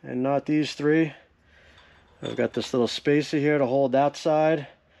 3 and not these 3. I've got this little spacer here to hold that side.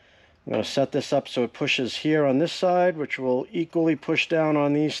 I'm going to set this up so it pushes here on this side, which will equally push down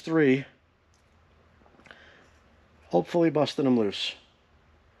on these 3. Hopefully busting them loose.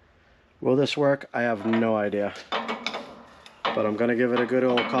 Will this work? I have no idea. But I'm going to give it a good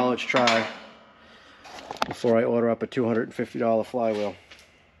old college try. before I order up a $250 flywheel.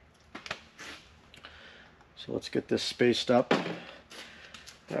 So let's get this spaced up.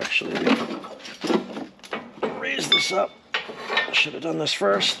 Actually, raise this up. Should have done this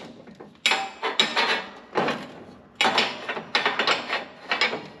first.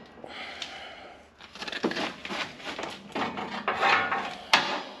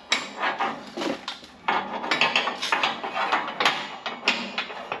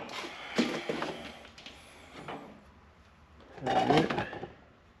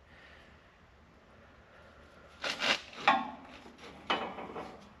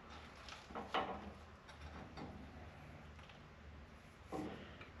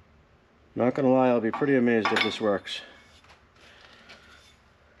 Not gonna lie, I'll be pretty amazed if this works.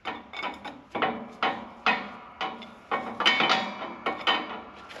 Let's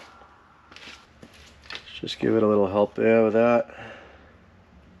just give it a little help there with that.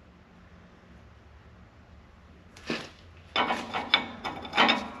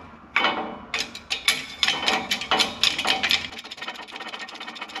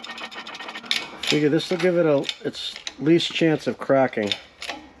 Figure this will give it its least chance of cracking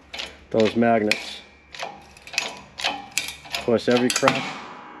those magnets. Of course, every crack...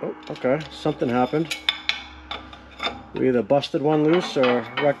 Oh, okay, something happened. We either busted one loose or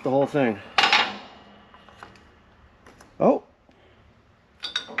wrecked the whole thing. Oh!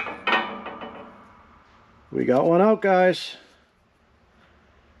 We got one out, guys.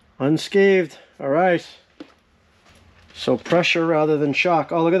 Unscathed. All right. So pressure rather than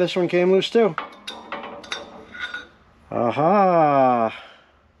shock. Oh, look at this one came loose too. Aha!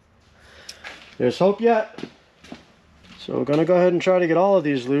 There's hope yet. So we're gonna go ahead and try to get all of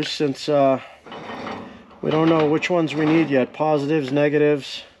these loose since we don't know which ones we need yet. Positives,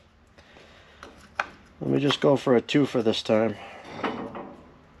 negatives. Let me just go for a 2 for this time.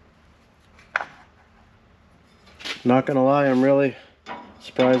 Not gonna lie, I'm really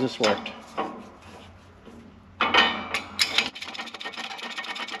surprised this worked.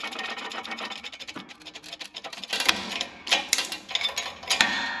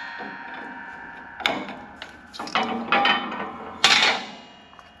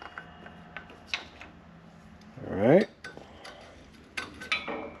 Alright.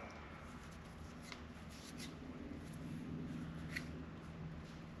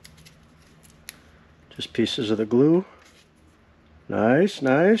 Just pieces of the glue. Nice,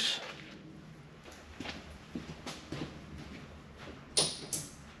 nice.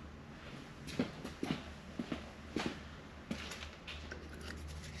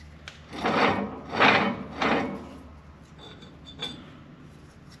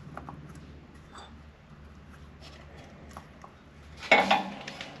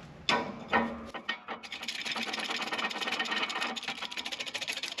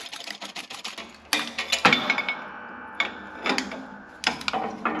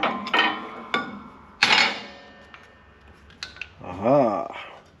 Aha.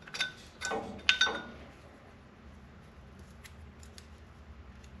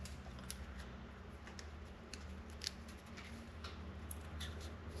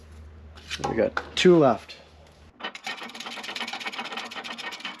 So we got 2 left.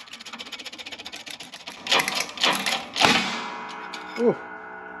 Ooh.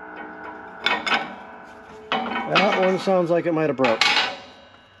 That one sounds like it might have broke.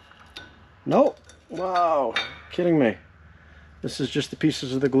 Nope. Wow. Kidding me. This is just the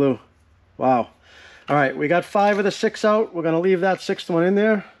pieces of the glue. Wow. All right, we got 5 of the 6 out. We're gonna leave that 6th one in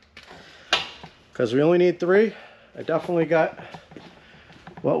there because we only need 3. I definitely got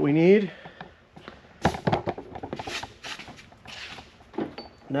what we need.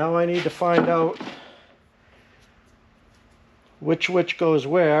 Now I need to find out which goes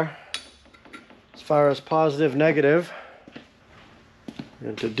where as far as positive, negative.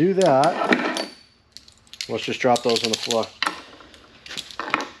 And to do that, let's just drop those on the floor.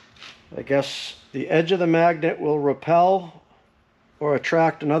 I guess the edge of the magnet will repel or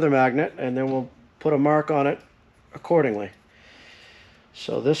attract another magnet, and then we'll put a mark on it accordingly.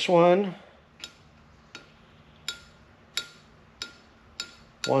 So this one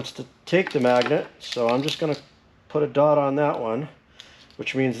wants to take the magnet, so I'm just going to put a dot on that one,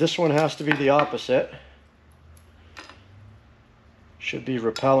 which means this one has to be the opposite. Should be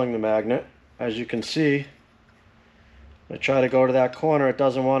repelling the magnet. As you can see, I try to go to that corner, it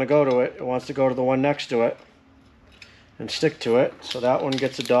doesn't want to go to it. It wants to go to the one next to it and stick to it. So that one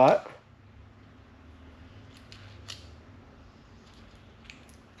gets a dot.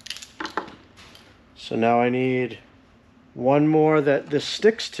 So now I need one more that this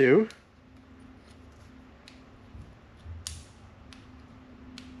sticks to.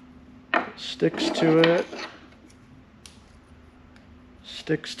 Sticks to it.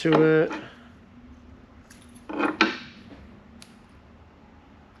 sticks to it,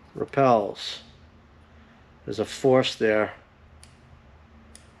 repels. There's a force there.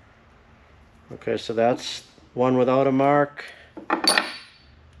 Okay, so that's one without a mark.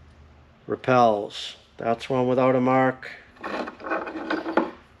 Repels. That's one without a mark.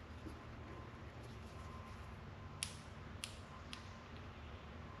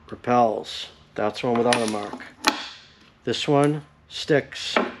 Repels. That's one without a mark. This one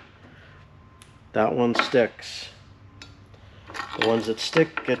sticks. That one sticks. The ones that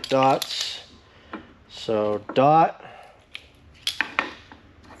stick get dots. So dot.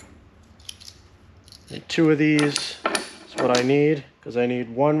 And 2 of these is what I need, because I need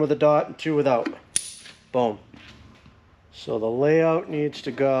 1 with a dot and 2 without. Boom. So the layout needs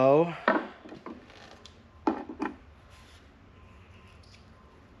to go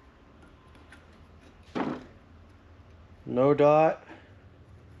no dot,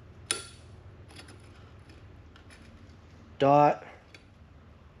 dot,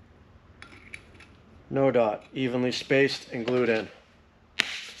 no dot, evenly spaced and glued in.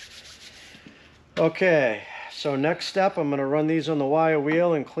 Okay, so next step, I'm going to run these on the wire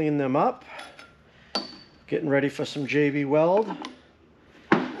wheel and clean them up. Getting ready for some JB weld.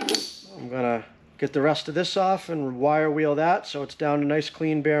 I'm going to get the rest of this off and wire wheel that so it's down to nice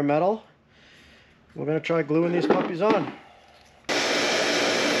clean bare metal. We're going to try gluing these puppies on.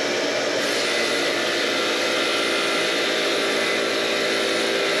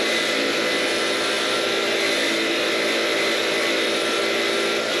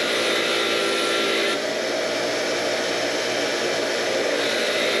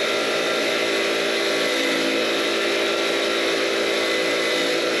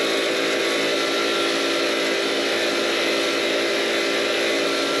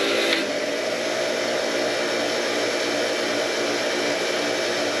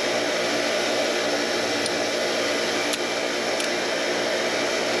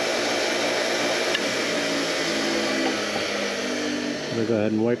 I'm going to go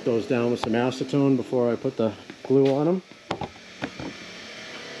ahead and wipe those down with some acetone before I put the glue on them.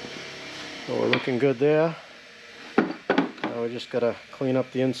 So we're looking good there. Now we just got to clean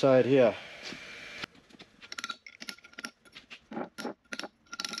up the inside here.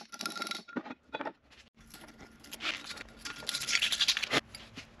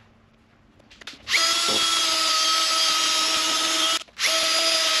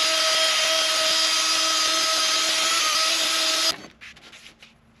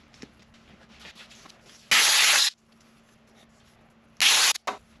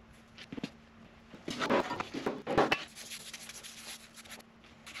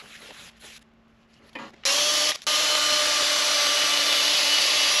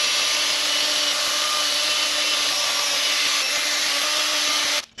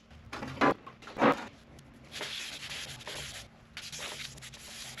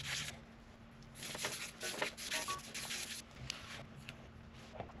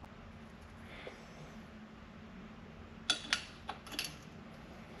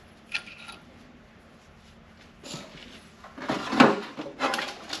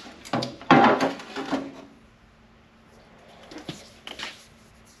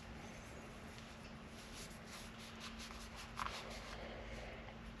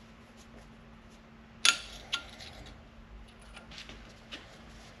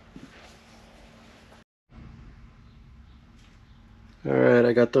 Alright,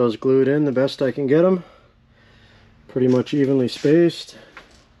 I got those glued in the best I can get them. Pretty much evenly spaced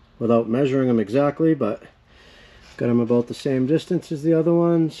without measuring them exactly, but got them about the same distance as the other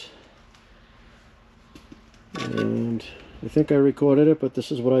ones. And I think I recorded it, but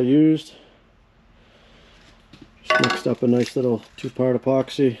this is what I used. Just mixed up a nice little 2-part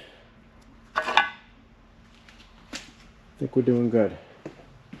epoxy. I think we're doing good.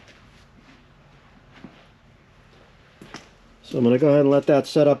 So I'm going to go ahead and let that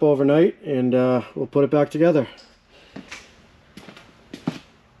set up overnight, and we'll put it back together.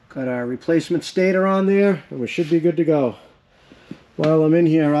 Got our replacement stator on there, and we should be good to go. While I'm in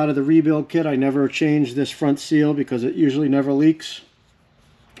here, out of the rebuild kit, I never changed this front seal because it usually never leaks,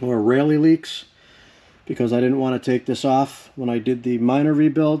 or rarely leaks, because I didn't want to take this off when I did the minor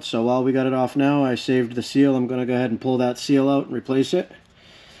rebuild. So while we got it off now, I saved the seal. I'm going to go ahead and pull that seal out and replace it.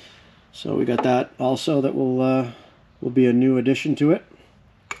 So we got that also that will be a new addition to it.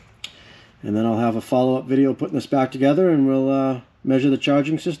 And then I'll have a follow-up video putting this back together, and we'll measure the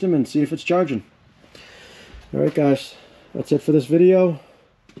charging system and see if it's charging. Alright guys, that's it for this video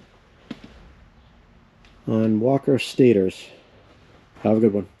on Walker Stators. Have a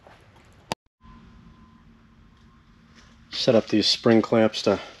good one. Set up these spring clamps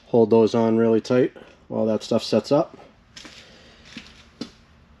to hold those on really tight while that stuff sets up.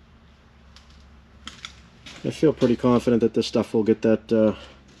 I feel pretty confident that this stuff will get that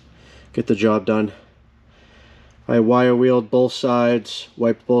get the job done. I wire wheeled both sides,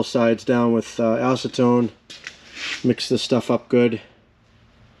 wiped both sides down with acetone, mixed this stuff up good.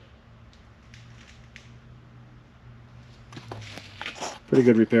 Pretty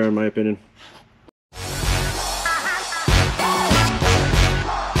good repair in my opinion.